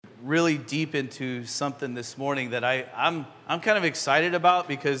really deep into something this morning that I'm kind of excited about,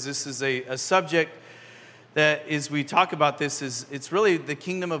 because this is a subject that, as we talk about this, it's really the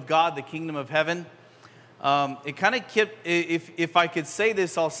kingdom of God, the kingdom of heaven. It kind of kept, if I could say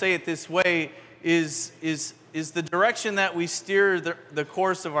this, I'll say it this way, is the direction that we steer the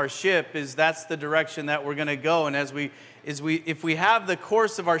course of our ship, that's the direction that we're going to go. And if we have the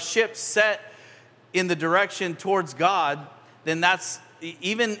course of our ship set in the direction towards God, then that's,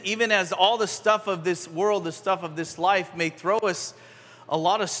 even as all the stuff of this world, the stuff of this life may throw us a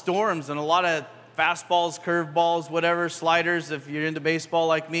lot of storms and a lot of fastballs, curveballs, whatever, sliders, if you're into baseball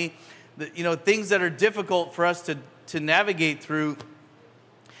like me, things that are difficult for us to navigate through.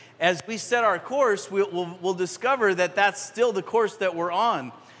 As we set our course, we'll discover that that's still the course that we're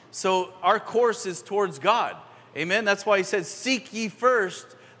on. So our course is towards God. Amen? That's why he said, seek ye first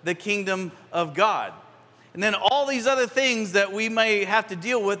the kingdom of God. And then all these other things that we may have to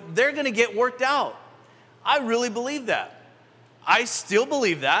deal with, they're going to get worked out. I really believe that. I still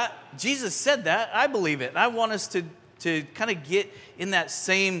believe that. Jesus said that. I believe it. And I want us to kind of get in that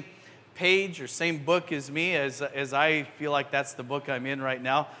same page or same book as me, as I feel like that's the book I'm in right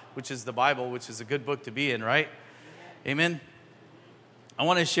now, which is the Bible, which is a good book to be in, right? Amen. I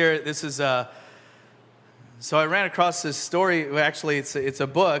want to share, this is so I ran across this story. Well, actually, it's a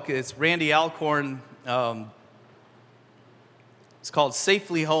book. It's Randy Alcorn. It's called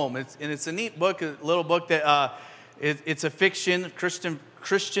Safely Home. It's a neat book, a little book that it's a fiction,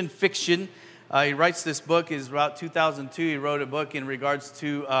 Christian fiction. He writes this book. Is about 2002. He wrote a book in regards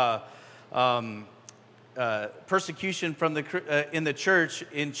to persecution from in the church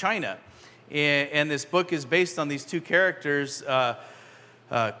in China, and this book is based on these two characters,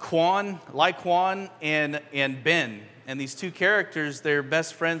 Lai Quan and Ben. And these two characters, they're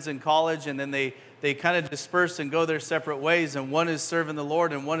best friends in college, and then they kind of disperse and go their separate ways. And one is serving the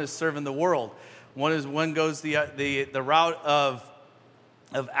Lord, and one is serving the world. One goes the route of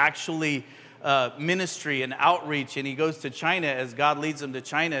actually ministry and outreach, and he goes to China as God leads him to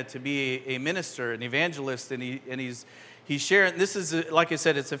China to be a minister, an evangelist, and he's sharing. This is, like I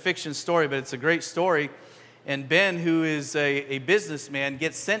said, it's a fiction story, but it's a great story. And Ben, who is a businessman,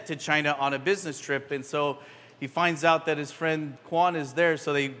 gets sent to China on a business trip, and so he finds out that his friend Quan is there,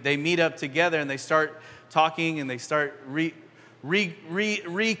 so they meet up together and they start talking and they start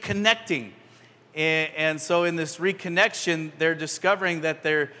reconnecting. And so in this reconnection, they're discovering that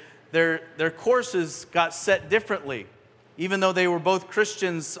their courses got set differently. Even though they were both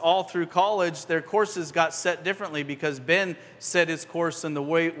Christians all through college, their courses got set differently because Ben set his course in the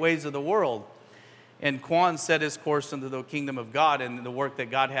ways of the world, and Quan set his course into the kingdom of God and the work that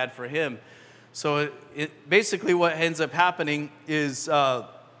God had for him. So basically what ends up happening is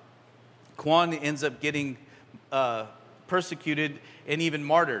Quan ends up getting persecuted and even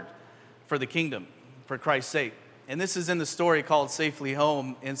martyred for the kingdom, for Christ's sake. And this is in the story called Safely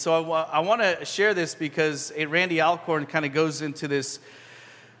Home. And so I want to share this because Randy Alcorn kind of goes into this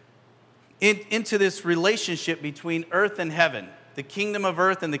relationship between earth and heaven, the kingdom of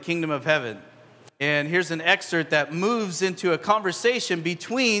earth and the kingdom of heaven. And here's an excerpt that moves into a conversation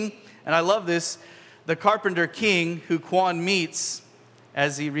between, and I love this, the carpenter king who Quan meets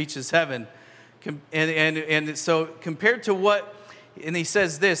as he reaches heaven. And so compared to what, and he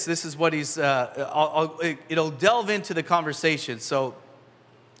says this is what he's, it'll delve into the conversation. So,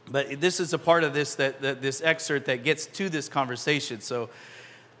 but this is a part of this, this excerpt that gets to this conversation. So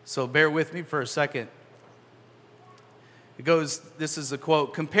bear with me for a second. It goes, this is a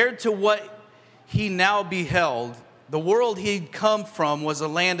quote, compared to what he now beheld, the world he'd come from was a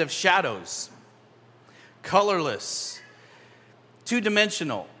land of shadows, colorless,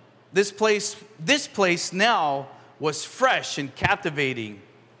 two-dimensional. This place now was fresh and captivating,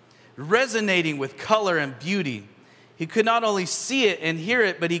 resonating with color and beauty. He could not only see it and hear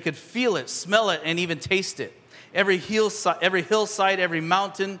it, but he could feel it, smell it, and even taste it. Every hillside, every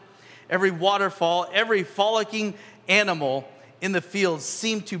mountain, every waterfall, every frolicking animal in the fields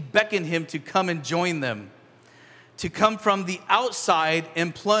seemed to beckon him to come and join them, to come from the outside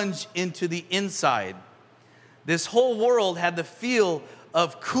and plunge into the inside. This whole world had the feel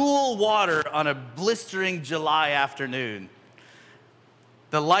of cool water on a blistering July afternoon.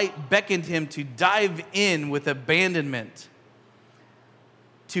 The light beckoned him to dive in with abandonment,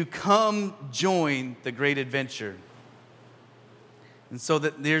 to come join the great adventure. And so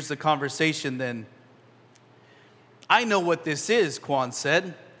there's the conversation then. I know what this is, Quan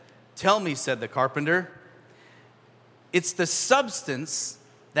said. Tell me, said the carpenter. It's the substance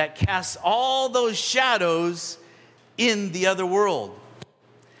that casts all those shadows in the other world.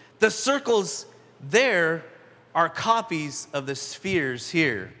 The circles there are copies of the spheres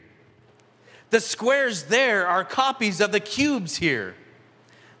here. The squares there are copies of the cubes here.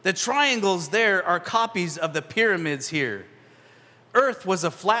 The triangles there are copies of the pyramids here. Earth was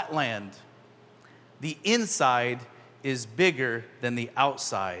a flat land. The inside is bigger than the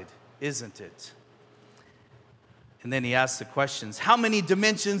outside, isn't it? And then he asks the questions, how many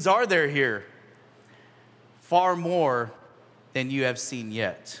dimensions are there here? Far more than you have seen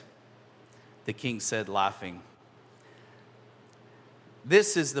yet, the king said, laughing.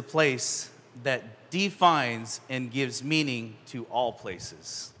 This is the place that defines and gives meaning to all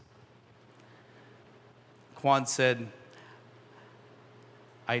places. Kwan said,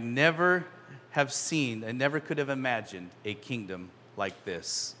 I never could have imagined a kingdom like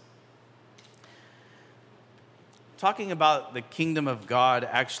this. Talking about the kingdom of God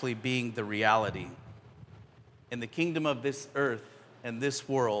actually being the reality, and the kingdom of this earth and this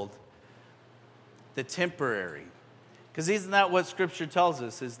world, the temporary. Because isn't that what Scripture tells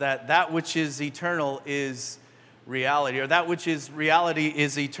us, is that which is eternal is reality, or that which is reality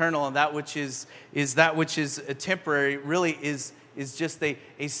is eternal, and that which is temporary really is just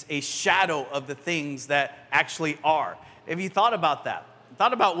a shadow of the things that actually are. Have you thought about that?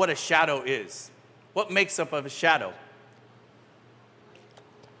 Thought about what a shadow is? What makes up of a shadow?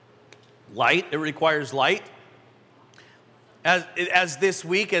 Light. It requires light. As this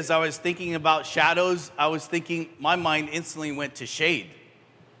week, as I was thinking about shadows, my mind instantly went to shade.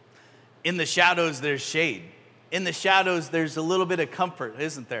 In the shadows, there's shade. In the shadows, there's a little bit of comfort,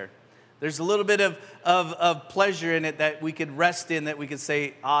 isn't there? There's a little bit of pleasure in it that we could rest in, that we could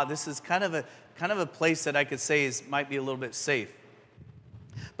say, this is kind of a place that I could say might be a little bit safe.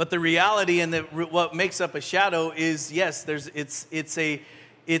 But the reality and what makes up a shadow is, yes, it's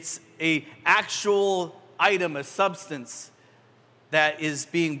a actual item, a substance that is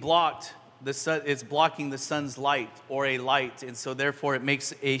being blocked. It's blocking the sun's light, or a light, and so therefore it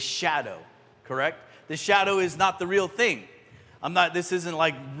makes a shadow, correct? The shadow is not the real thing. This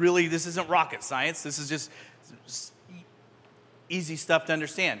isn't rocket science. This is just easy stuff to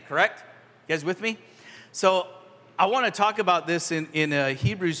understand, correct? You guys with me? So I want to talk about this in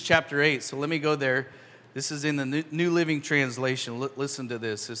Hebrews chapter 8. So let me go there. This is in the New Living Translation. Listen to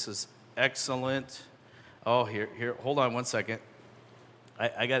this. This is excellent. Oh, here. Hold on one second.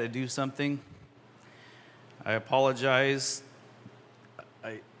 I got to do something. I apologize.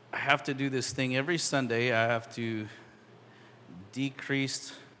 I have to do this thing every Sunday. I have to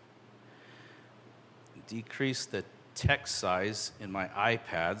decrease the text size in my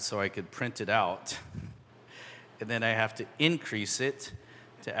iPad so I could print it out. And then I have to increase it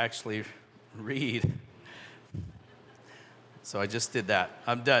to actually read. So I just did that.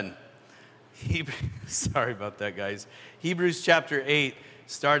 I'm done. Sorry about that, guys. Hebrews chapter 8,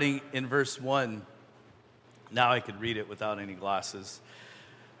 starting in verse 1. Now I could read it without any glasses.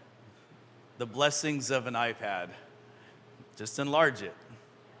 The blessings of an iPad. Just enlarge it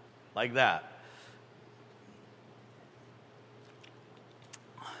like that.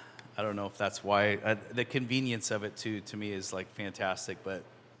 I don't know if that's why. The convenience of it, too, to me is like fantastic. But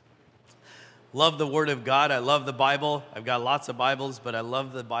love the Word of God. I love the Bible. I've got lots of Bibles, but I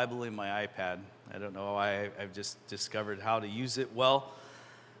love the Bible in my iPad. I don't know why. I've just discovered how to use it well,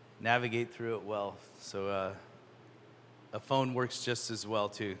 navigate through it well. So a phone works just as well,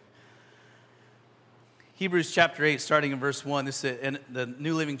 too. Hebrews chapter 8, starting in verse 1, this in the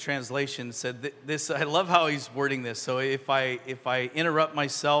New Living Translation said this. I love how he's wording this. So if I interrupt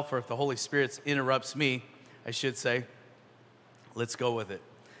myself, or if the Holy Spirit interrupts me, I should say, let's go with it.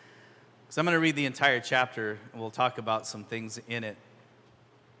 So I'm going to read the entire chapter, and we'll talk about some things in it. It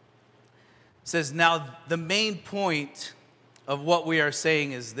says, now the main point of what we are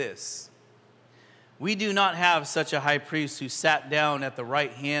saying is this. We do not have such a high priest who sat down at the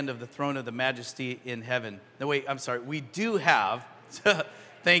right hand of the throne of the majesty in heaven. No, wait, I'm sorry. We do have.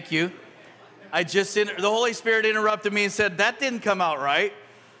 Thank you. The Holy Spirit interrupted me and said, that didn't come out right.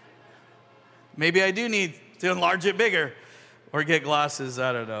 Maybe I do need to enlarge it bigger or get glasses.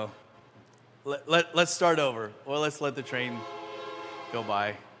 I don't know. Let's start over. Or let's let the train go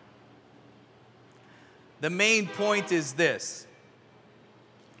by. The main point is this.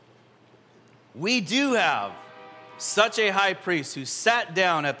 We do have such a high priest who sat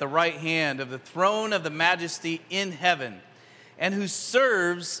down at the right hand of the throne of the majesty in heaven, and who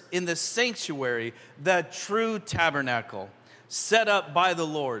serves in the sanctuary, the true tabernacle, set up by the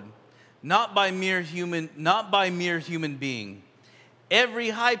Lord, not by mere human being. Every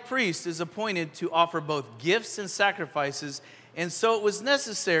high priest is appointed to offer both gifts and sacrifices, and so it was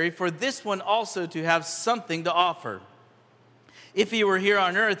necessary for this one also to have something to offer. If he were here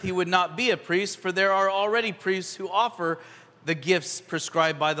on earth, he would not be a priest, for there are already priests who offer the gifts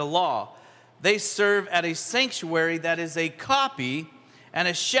prescribed by the law. they serve at a sanctuary that is a copy and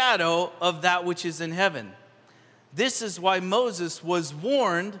a shadow of that which is in heaven. This is why Moses was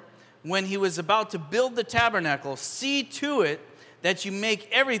warned when he was about to build the tabernacle. See to it that you make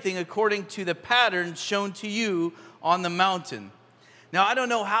everything according to the pattern shown to you on the mountain. Now, I don't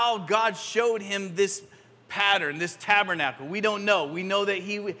know how God showed him this pattern, this tabernacle. We don't know. We know that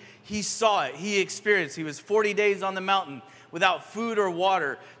he saw it. He experienced. He was 40 days on the mountain without food or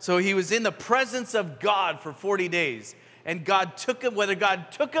water. So he was in the presence of God for 40 days. And God took him, whether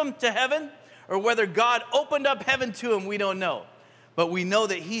God took him to heaven or whether God opened up heaven to him, we don't know. But we know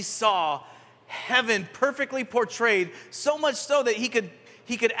that he saw heaven perfectly portrayed, so much so that he could,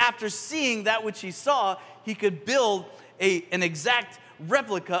 after seeing that which he saw, he could build an exact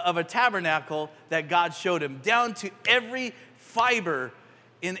replica of a tabernacle that God showed him, down to every fiber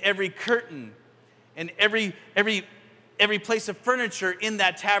in every curtain and every place of furniture in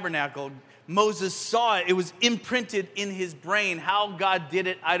that tabernacle. Moses saw it. It was imprinted in his brain. How God did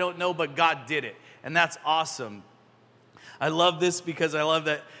it, I don't know, but God did it. And that's awesome. I love this because I love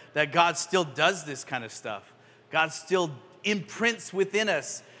that God still does this kind of stuff. God still imprints within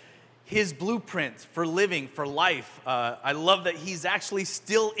us his blueprint for living, for life. I love that he's actually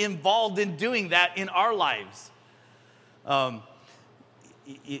still involved in doing that in our lives. And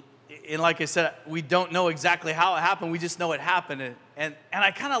like I said, we don't know exactly how it happened. We just know it happened. And I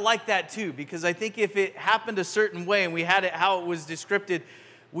kind of like that too, because I think if it happened a certain way and we had it how it was described,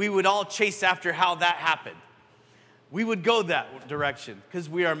 we would all chase after how that happened. We would go that direction because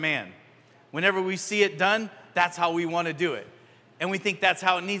we are man. Whenever we see it done, that's how we want to do it. And we think that's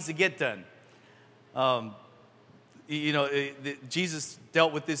how it needs to get done. Jesus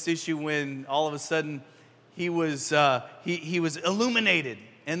dealt with this issue when all of a sudden he was illuminated.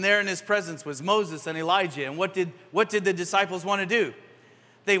 And there in his presence was Moses and Elijah. And what did the disciples want to do?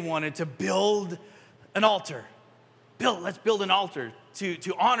 They wanted to build an altar. Let's build an altar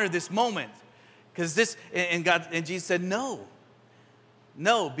to honor this moment. Because and Jesus said,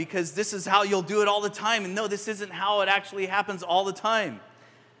 no, because this is how you'll do it all the time. And no, this isn't how it actually happens all the time.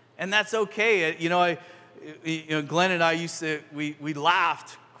 And that's okay. Glenn and I we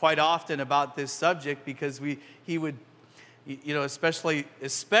laughed quite often about this subject because he would, especially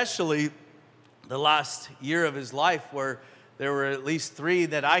the last year of his life where there were at least 3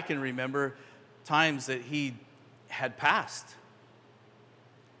 that I can remember times that he had passed.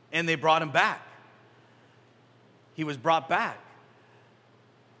 And they brought him back. He was brought back.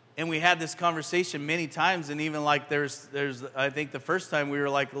 And we had this conversation many times, and even like there's I think the first time we were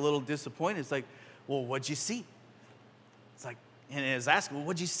like a little disappointed. It's like, well, what'd you see? It's like, and I was asking, well,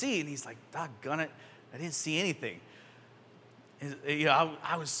 what'd you see? And he's like, doggone it, I didn't see anything. And,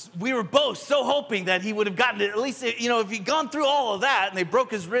 we were both so hoping that he would have gotten to, at least, if he'd gone through all of that and they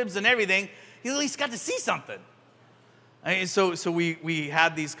broke his ribs and everything, he at least got to see something. And so we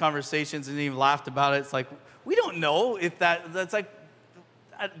had these conversations and even laughed about it. It's like, we don't know if that's like,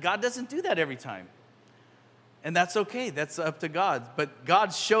 God doesn't do that every time. And that's okay. That's up to God. But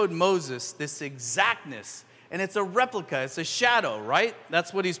God showed Moses this exactness. And it's a replica. It's a shadow, right?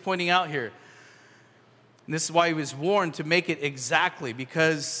 That's what he's pointing out here. And this is why he was warned to make it exactly.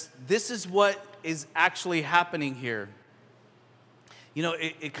 Because this is what is actually happening here.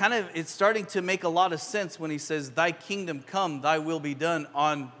 It's starting to make a lot of sense when he says, thy kingdom come, thy will be done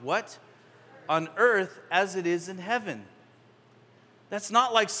on what? On earth as it is in heaven. That's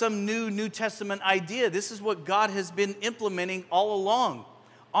not like some New Testament idea. This is what God has been implementing all along.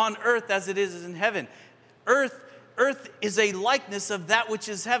 On earth as it is in heaven. Earth is a likeness of that which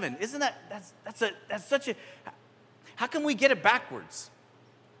is heaven. Isn't that's such a, how can we get it backwards?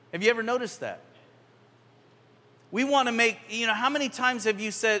 Have you ever noticed that? We want to make, how many times have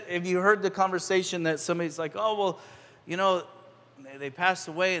you heard the conversation that somebody's like, oh, well, they passed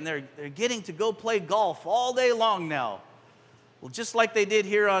away and they're getting to go play golf all day long now. Well, just like they did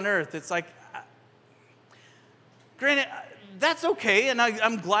here on earth. It's like, granted, that's okay, and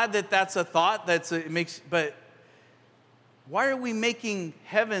I'm glad that that's a thought. But why are we making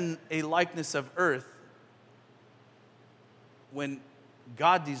heaven a likeness of earth when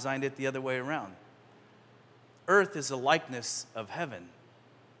God designed it the other way around? Earth is a likeness of heaven.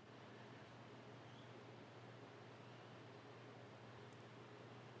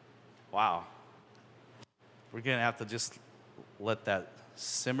 Wow. We're going to have to just let that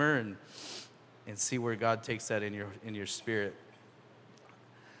simmer and see where God takes that in your spirit.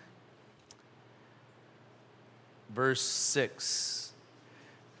 Verse 6.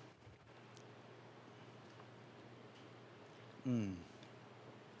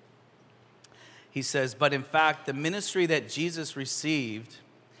 He says, but in fact, the ministry that Jesus received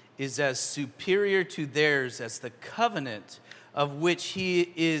is as superior to theirs as the covenant of which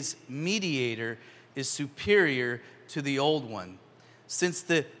he is mediator is superior to the old one, since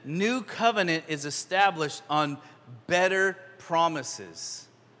the new covenant is established on better promises.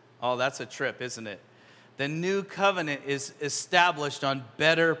 Oh, that's a trip, isn't it? The new covenant is established on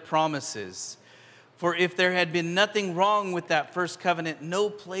better promises. For if there had been nothing wrong with that first covenant, no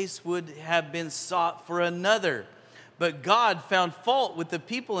place would have been sought for another. But God found fault with the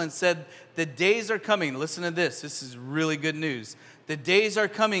people and said, the days are coming. Listen to this. This is really good news. The days are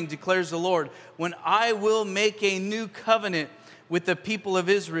coming, declares the Lord, when I will make a new covenant with the people of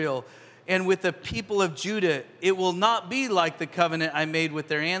Israel and with the people of Judah. It will not be like the covenant I made with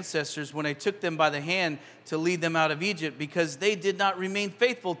their ancestors when I took them by the hand to lead them out of Egypt, because they did not remain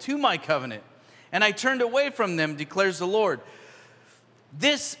faithful to my covenant. And I turned away from them, declares the Lord.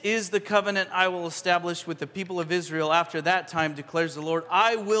 This is the covenant I will establish with the people of Israel after that time, declares the Lord.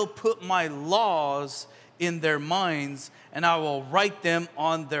 I will put my laws in their minds, and I will write them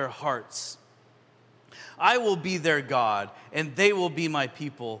on their hearts. I will be their God, and they will be my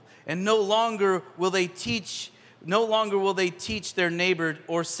people. And no longer will they teach their neighbor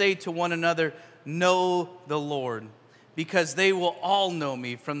or say to one another, know the Lord. Because they will all know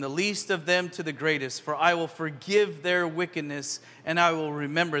me, from the least of them to the greatest. For I will forgive their wickedness, and I will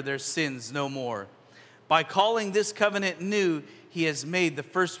remember their sins no more. By calling this covenant new, he has made the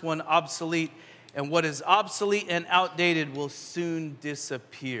first one obsolete, and what is obsolete and outdated will soon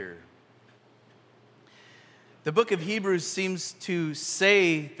disappear. The book of Hebrews seems to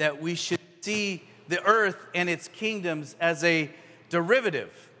say that we should see the earth and its kingdoms as a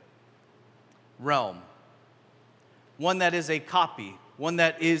derivative realm. One that is a copy,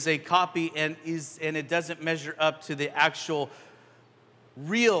 and it doesn't measure up to the actual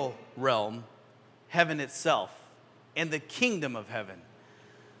real realm, heaven itself, and the kingdom of heaven.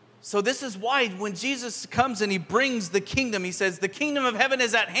 So this is why when Jesus comes and he brings the kingdom, he says, the kingdom of heaven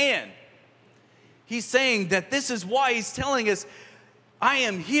is at hand. He's saying that this is why he's telling us, I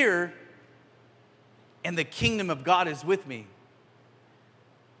am here and the kingdom of God is with me.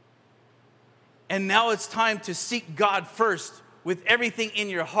 And now it's time to seek God first with everything in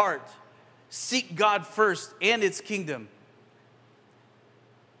your heart. Seek God first and its kingdom,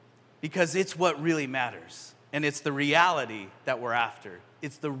 because it's what really matters. And it's the reality that we're after.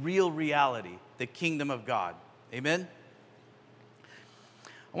 It's the real reality, the kingdom of God. Amen?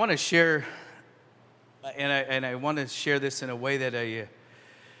 I want to share, and I want to share this in a way that I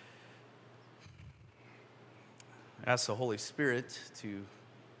ask the Holy Spirit to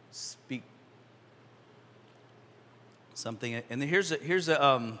speak something. And here's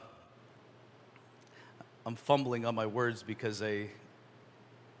a I'm fumbling on my words because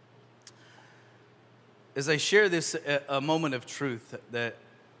as I share this a moment of truth, that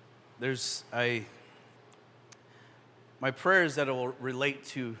my prayer is that it will relate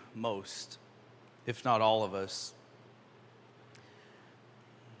to most, if not all of us.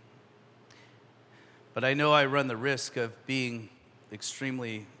 But I know I run the risk of being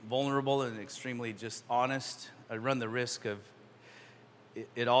extremely vulnerable and extremely just honest. I run the risk of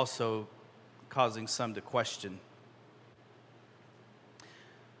it also causing some to question.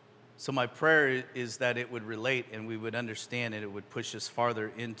 So my prayer is that it would relate and we would understand, and it would push us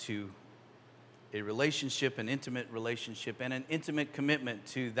farther into a relationship, an intimate relationship, and an intimate commitment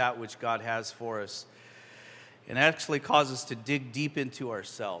to that which God has for us. And actually cause us to dig deep into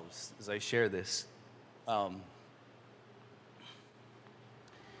ourselves as I share this.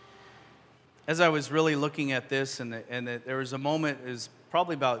 As I was really looking at this, and there was a moment, it was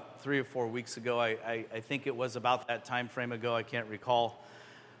probably about 3 or 4 weeks ago, I think it was about that time frame ago, I can't recall.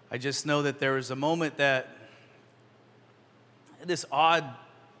 I just know that there was a moment that this odd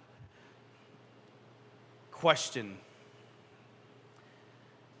question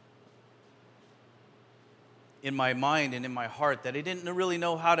in my mind and in my heart that I didn't really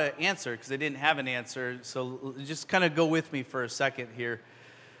know how to answer because I didn't have an answer. So just kind of go with me for a second here.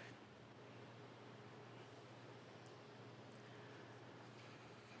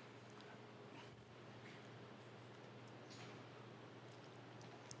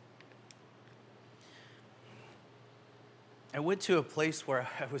 I went to a place where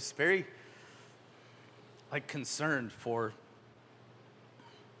I was very concerned for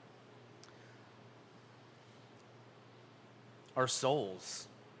our souls.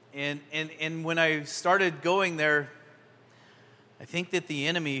 And when I started going there, I think that the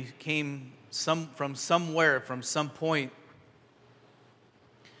enemy came from somewhere, from some point.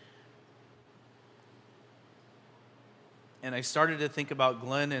 And I started to think about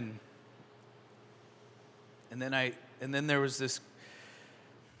Glenn, and then there was this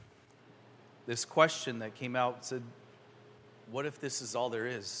this question that came out, said, what if this is all there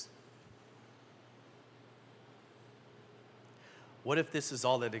is? What if this is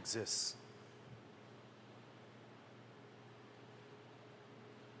all that exists?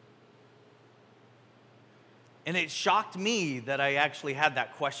 And it shocked me that I actually had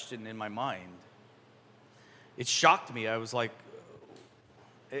that question in my mind. It shocked me. I was like,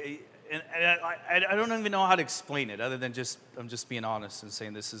 and I don't even know how to explain it other than I'm just being honest and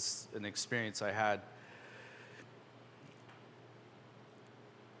saying this is an experience I had.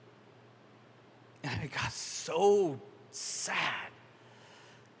 And I got so sad.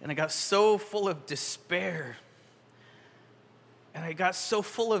 And I got so full of despair. And I got so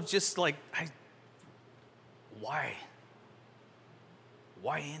full of just like, why?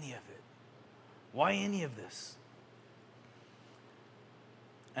 Why any of it? Why any of this?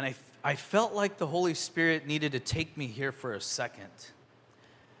 And I felt like the Holy Spirit needed to take me here for a second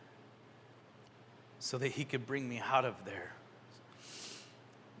so that he could bring me out of there.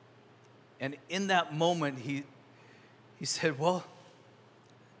 And in that moment, he said, well,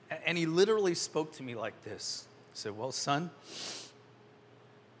 and he literally spoke to me like this. He said, well, son,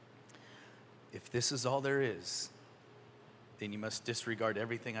 if this is all there is, then you must disregard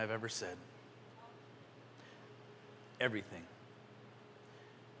everything I've ever said. Everything.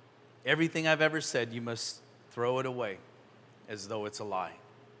 Everything I've ever said, you must throw it away as though it's a lie.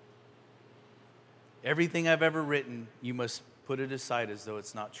 Everything I've ever written, you must put it aside as though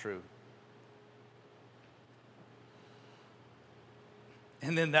it's not true.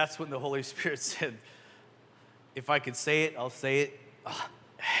 And then that's when the Holy Spirit said, if I could say it, I'll say it.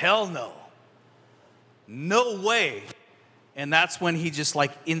 Hell no. No way. And that's when he just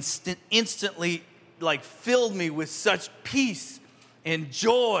like instantly like filled me with such peace and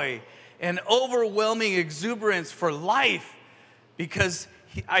joy and overwhelming exuberance for life, because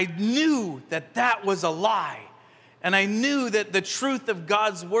I knew that was a lie. And I knew that the truth of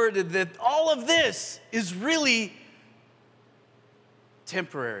God's word, that all of this is really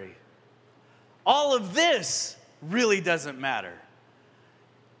temporary. All of this really doesn't matter.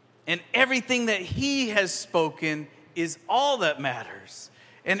 And everything that he has spoken is all that matters.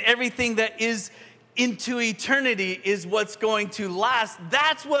 And everything that is into eternity is what's going to last.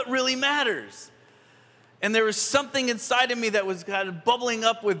 That's what really matters. And there was something inside of me that was kind of bubbling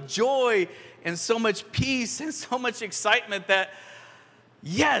up with joy and so much peace and so much excitement that,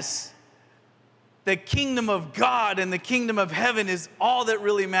 yes, the kingdom of God and the kingdom of heaven is all that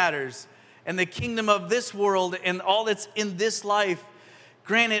really matters. And the kingdom of this world and all that's in this life,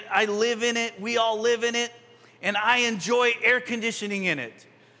 granted, I live in it, we all live in it, and I enjoy air conditioning in it.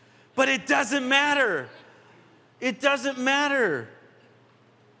 But it doesn't matter. It doesn't matter.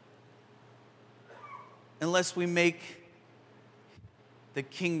 Unless we make the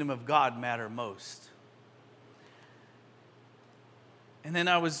kingdom of God matter most. And then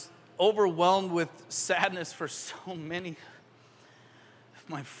I was overwhelmed with sadness for so many of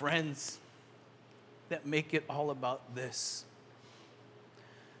my friends that make it all about this.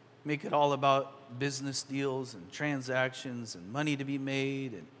 Make it all about business deals and transactions and money to be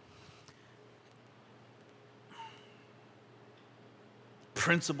made and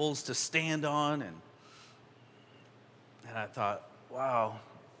principles to stand on. And I thought, wow,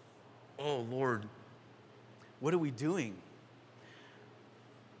 oh Lord, what are we doing?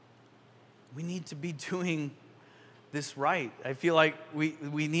 We need to be doing this right. I feel like we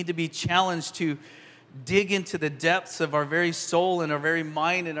need to be challenged to dig into the depths of our very soul and our very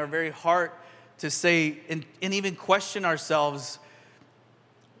mind and our very heart to say and even question ourselves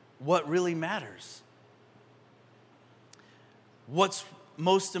what really matters. What's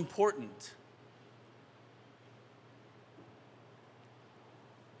most important?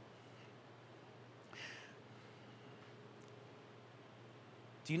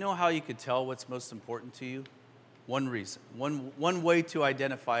 Do you know how you could tell what's most important to you? One reason, one way to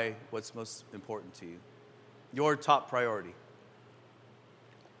identify what's most important to you. Your top priority.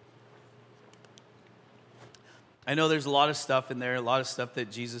 I know there's a lot of stuff in there, a lot of stuff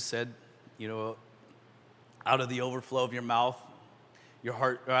that Jesus said, out of the overflow of your mouth, your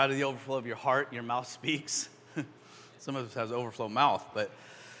heart, or out of the overflow of your heart, your mouth speaks. Some of us has overflow mouth, but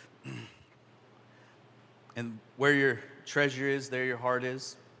and where your treasure is, there your heart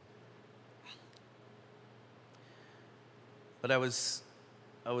is. But I was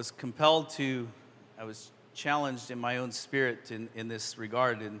compelled to, I was challenged in my own spirit in this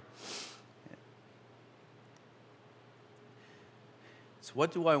regard. And so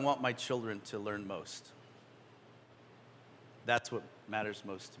what do I want my children to learn most? That's what matters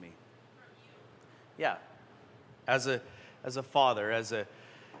most to me. Yeah. As a father, as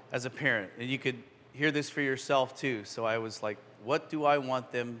as a parent, and you could hear this for yourself too. So I was like, what do I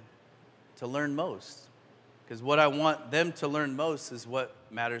want them to learn most? Because what I want them to learn most is what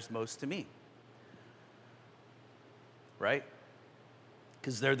matters most to me. Right?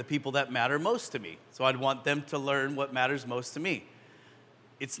 Because they're the people that matter most to me. So I'd want them to learn what matters most to me.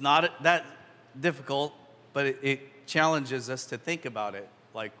 It's not that difficult, but it challenges us to think about it.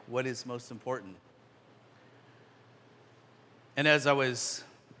 Like, what is most important? And as I was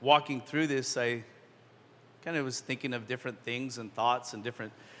walking through this, I kind of was thinking of different things and thoughts and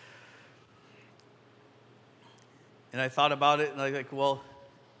different... And I thought about it, and I was like, well,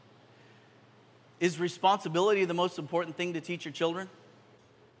 is responsibility the most important thing to teach your children?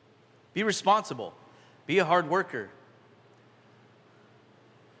 Be responsible. Be a hard worker.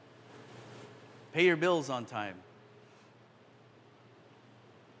 Pay your bills on time.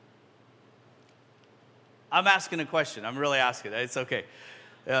 I'm asking a question. I'm really asking. It's okay.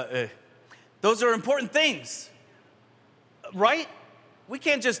 Those are important things, right? We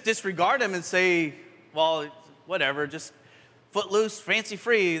can't just disregard them and say, well, whatever, just footloose, fancy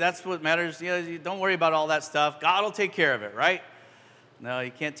free, that's what matters. You don't worry about all that stuff. God will take care of it, right? No,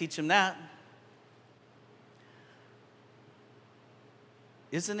 you can't teach them that.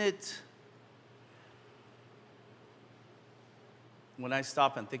 Isn't it, when I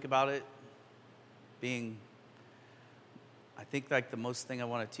stop and think about it, I think like the most thing I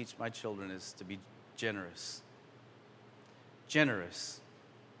want to teach my children is to be generous. Generous.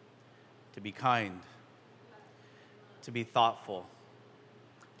 To be kind. To be thoughtful.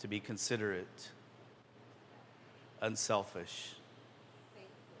 To be considerate. Unselfish.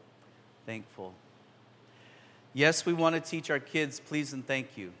 Thankful. Yes, we want to teach our kids please and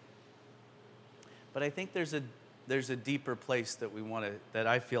thank you. But I think there's a deeper place that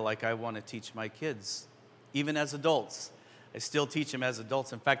I feel like I want to teach my kids, even as adults. I still teach them as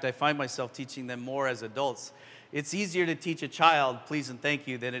adults. In fact, I find myself teaching them more as adults. It's easier to teach a child please and thank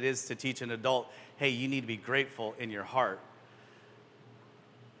you than it is to teach an adult, hey, you need to be grateful in your heart.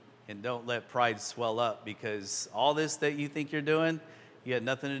 And don't let pride swell up, because all this that you think you're doing, you had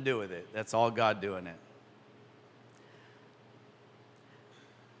nothing to do with it. That's all God doing it.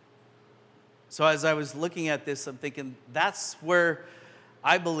 So as I was looking at this, I'm thinking that's where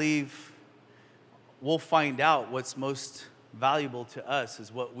I believe we'll find out what's most valuable to us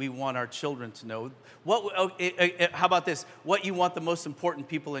is what we want our children to know. How about this? What you want the most important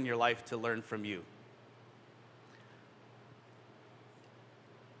people in your life to learn from you.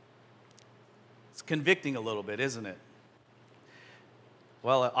 It's convicting a little bit, isn't it?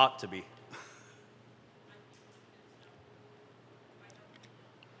 Well, it ought to be.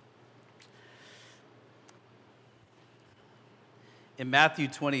 In Matthew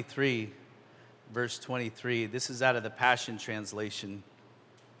 23, verse 23, this is out of the Passion Translation.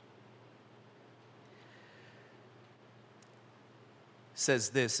 Says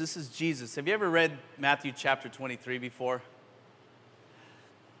this. This is Jesus. Have you ever read Matthew chapter 23 before?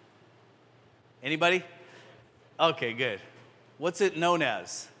 Anybody? Okay, good. What's it known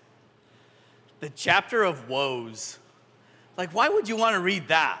as? The chapter of woes. Like, why would you want to read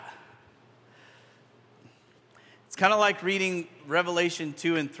that? It's kind of like reading Revelation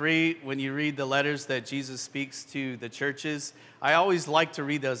 2 and 3 when you read the letters that Jesus speaks to the churches. I always like to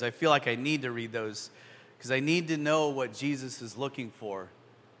read those. I feel like I need to read those because I need to know what Jesus is looking for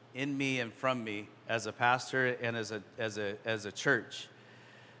in me and from me as a pastor and as a church.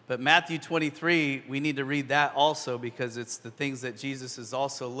 But Matthew 23, we need to read that also because it's the things that Jesus is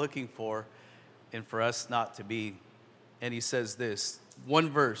also looking for and for us not to be. And he says this, one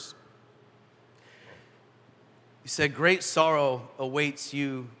verse. He said, great sorrow awaits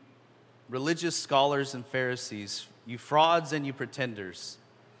you, religious scholars and Pharisees, you frauds and you pretenders.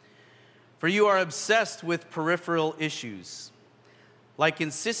 For you are obsessed with peripheral issues, like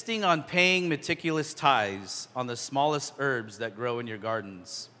insisting on paying meticulous tithes on the smallest herbs that grow in your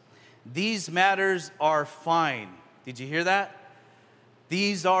gardens. These matters are fine. Did you hear that?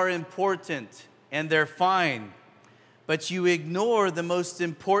 These are important and they're fine. But you ignore the most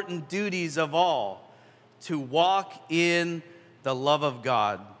important duties of all. To walk in the love of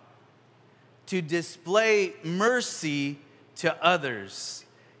God, to display mercy to others,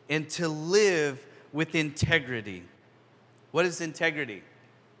 and to live with integrity. What is integrity?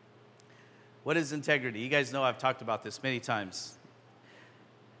 What is integrity? You guys know I've talked about this many times.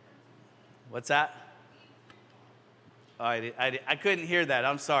 What's that? Oh, I couldn't hear that.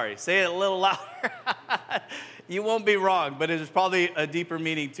 I'm sorry. Say it a little louder. You won't be wrong, but there's probably a deeper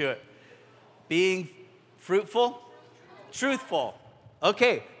meaning to it. Being fruitful? Truthful.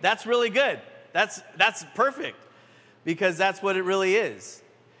 Okay, that's really good. That's perfect because that's what it really is.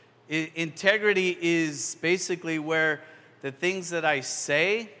 Integrity is basically where the things that I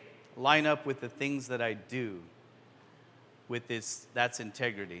say line up with the things that I do. That's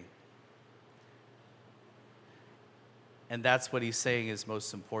integrity. And that's what he's saying is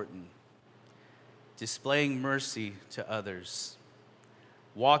most important. Displaying mercy to others,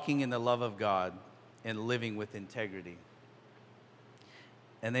 walking in the love of God, and living with integrity.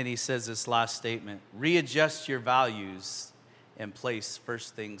 And then he says this last statement, readjust your values and place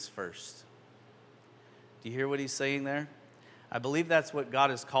first things first. Do you hear what he's saying there? I believe that's what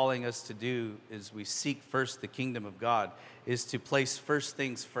God is calling us to do is we seek first the kingdom of God, is to place first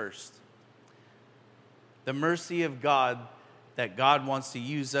things first. The mercy of God that God wants to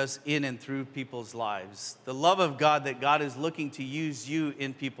use us in and through people's lives. The love of God that God is looking to use you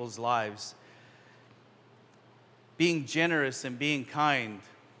in people's lives. Being generous and being kind.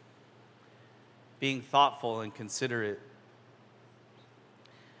 Being thoughtful and considerate.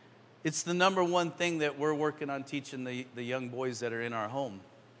 It's the number one thing that we're working on teaching the young boys that are in our home.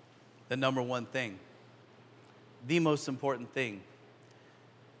 The number one thing. The most important thing.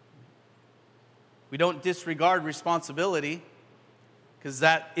 We don't disregard responsibility because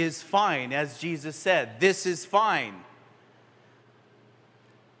that is fine, as Jesus said. This is fine.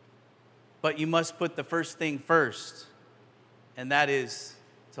 But you must put the first thing first, and that is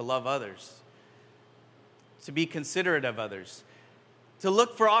to love others, to be considerate of others, to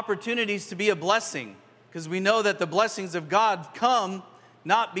look for opportunities to be a blessing, because we know that the blessings of God come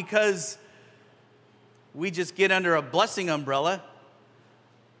not because we just get under a blessing umbrella.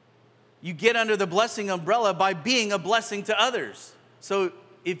 You get under the blessing umbrella by being a blessing to others. So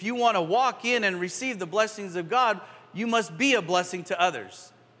if you want to walk in and receive the blessings of God, you must be a blessing to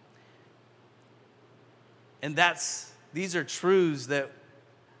others. And these are truths that,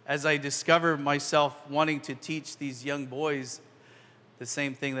 as I discover myself wanting to teach these young boys the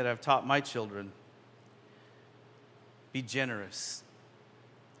same thing that I've taught my children. Be generous.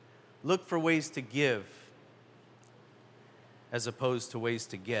 Look for ways to give as opposed to ways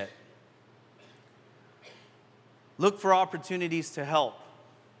to get. Look for opportunities to help.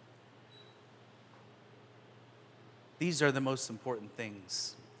 These are the most important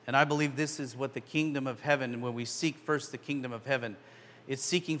things. And I believe this is what the kingdom of heaven, when we seek first the kingdom of heaven, it's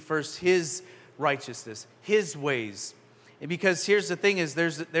seeking first His righteousness, His ways. And because here's the thing is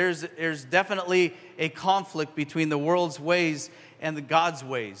there's definitely a conflict between the world's ways and the God's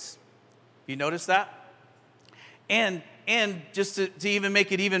ways. You notice that? And just to even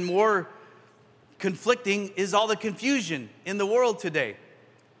make it even more conflicting is all the confusion in the world today.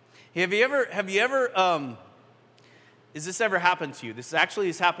 Have you ever has this ever happened to you? This actually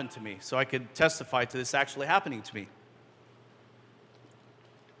has happened to me, so I could testify to this actually happening to me.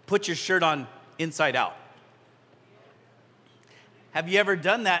 Put your shirt on inside out. Have you ever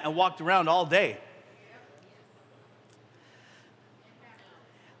done that and walked around all day?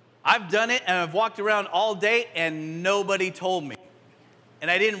 I've done it and I've walked around all day and nobody told me. And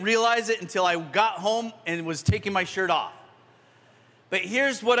I didn't realize it until I got home and was taking my shirt off. But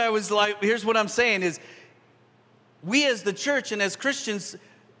here's what I'm saying is, we as the church and as Christians,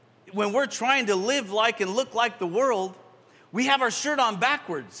 when we're trying to live like and look like the world, we have our shirt on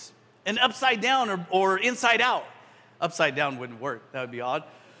backwards and upside down or inside out. Upside down wouldn't work. That would be odd.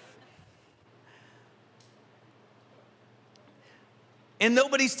 And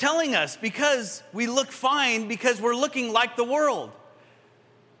nobody's telling us because we look fine because we're looking like the world.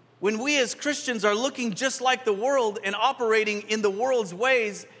 When we as Christians are looking just like the world and operating in the world's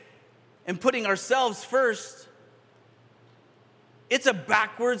ways and putting ourselves first, it's a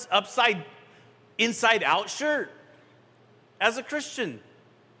backwards, inside out shirt as a Christian.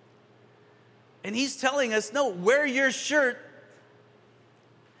 And he's telling us, no, wear your shirt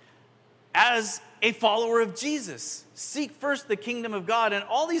as a follower of Jesus. Seek first the kingdom of God, and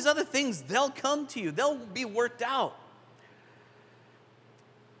all these other things, they'll come to you. They'll be worked out.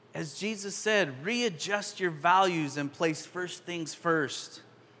 As Jesus said, readjust your values and place first things first.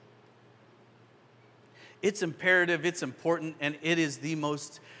 It's imperative, it's important, and it is the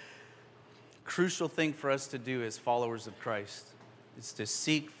most crucial thing for us to do as followers of Christ. It's to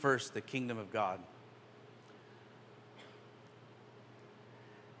seek first the kingdom of God.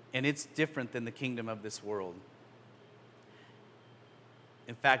 And it's different than the kingdom of this world.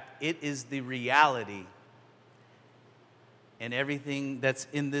 In fact, it is the reality. And everything that's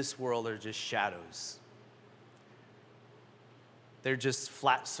in this world are just shadows. They're just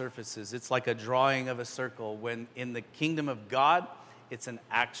flat surfaces. It's like a drawing of a circle, when in the kingdom of God, it's an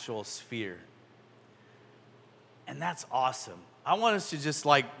actual sphere. And that's awesome. I want us to just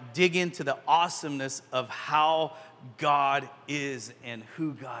like dig into the awesomeness of how God is and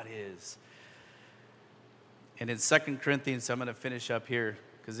who God is. And in 2 Corinthians, I'm going to finish up here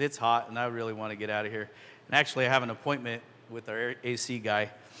because it's hot and I really want to get out of here. And actually, I have an appointment with our AC guy.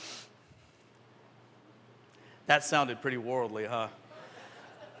 That sounded pretty worldly, huh?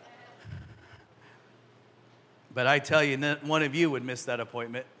 But I tell you, one of you would miss that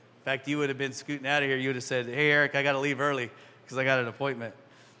appointment. In fact, you would have been scooting out of here. You would have said, hey, Eric, I got to leave early because I got an appointment.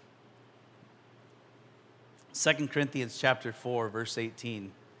 2 Corinthians chapter 4, verse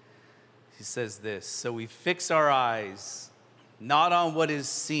 18. He says this, so we fix our eyes not on what is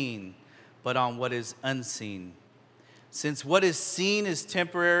seen, but on what is unseen. Since what is seen is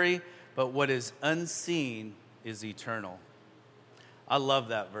temporary, but what is unseen is eternal. I love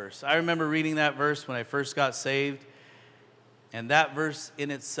that verse. I remember reading that verse when I first got saved, and that verse in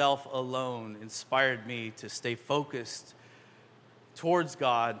itself alone inspired me to stay focused towards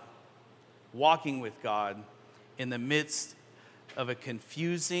God, walking with God in the midst of a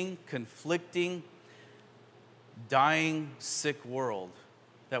confusing, conflicting, dying, sick world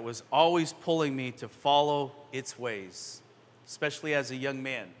that was always pulling me to follow its ways, especially as a young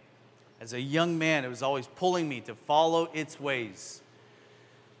man. As a young man, it was always pulling me to follow its ways.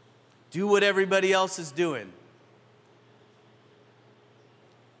 Do what everybody else is doing.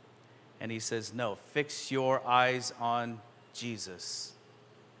 And he says, no, fix your eyes on Jesus.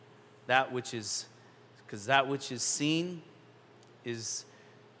 That which is, because that which is seen is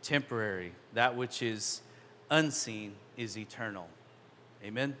temporary. That which is unseen is eternal.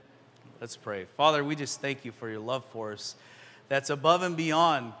 Amen? Let's pray. Father, we just thank you for your love for us. That's above and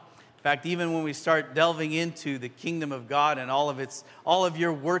beyond. In fact, even when we start delving into the kingdom of God and all of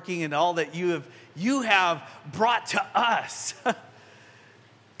your working and all that you have brought to us,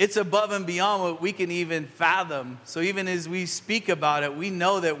 it's above and beyond what we can even fathom. So even as we speak about it, we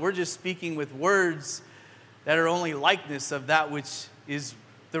know that we're just speaking with words that are only likeness of that which is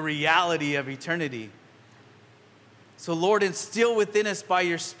the reality of eternity. So Lord, instill within us by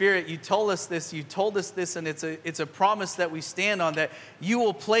your Spirit. You told us this, and it's a promise that we stand on, that you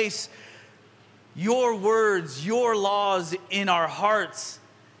will place your words, your laws in our hearts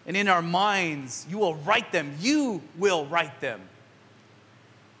and in our minds. You will write them. You will write them.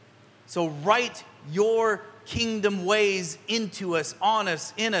 So write your kingdom ways into us, on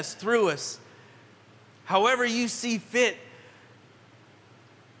us, in us, through us. However you see fit.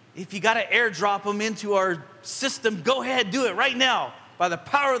 If you got to airdrop them into our system, go ahead, do it right now by the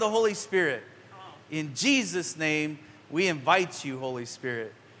power of the Holy Spirit. In Jesus' name, we invite you, Holy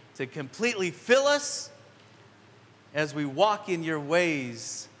Spirit, to completely fill us as we walk in your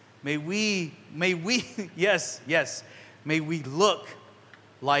ways. May we, yes, may we look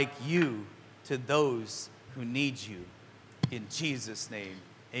like you to those who need you. In Jesus' name,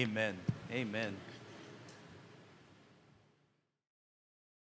 amen. Amen.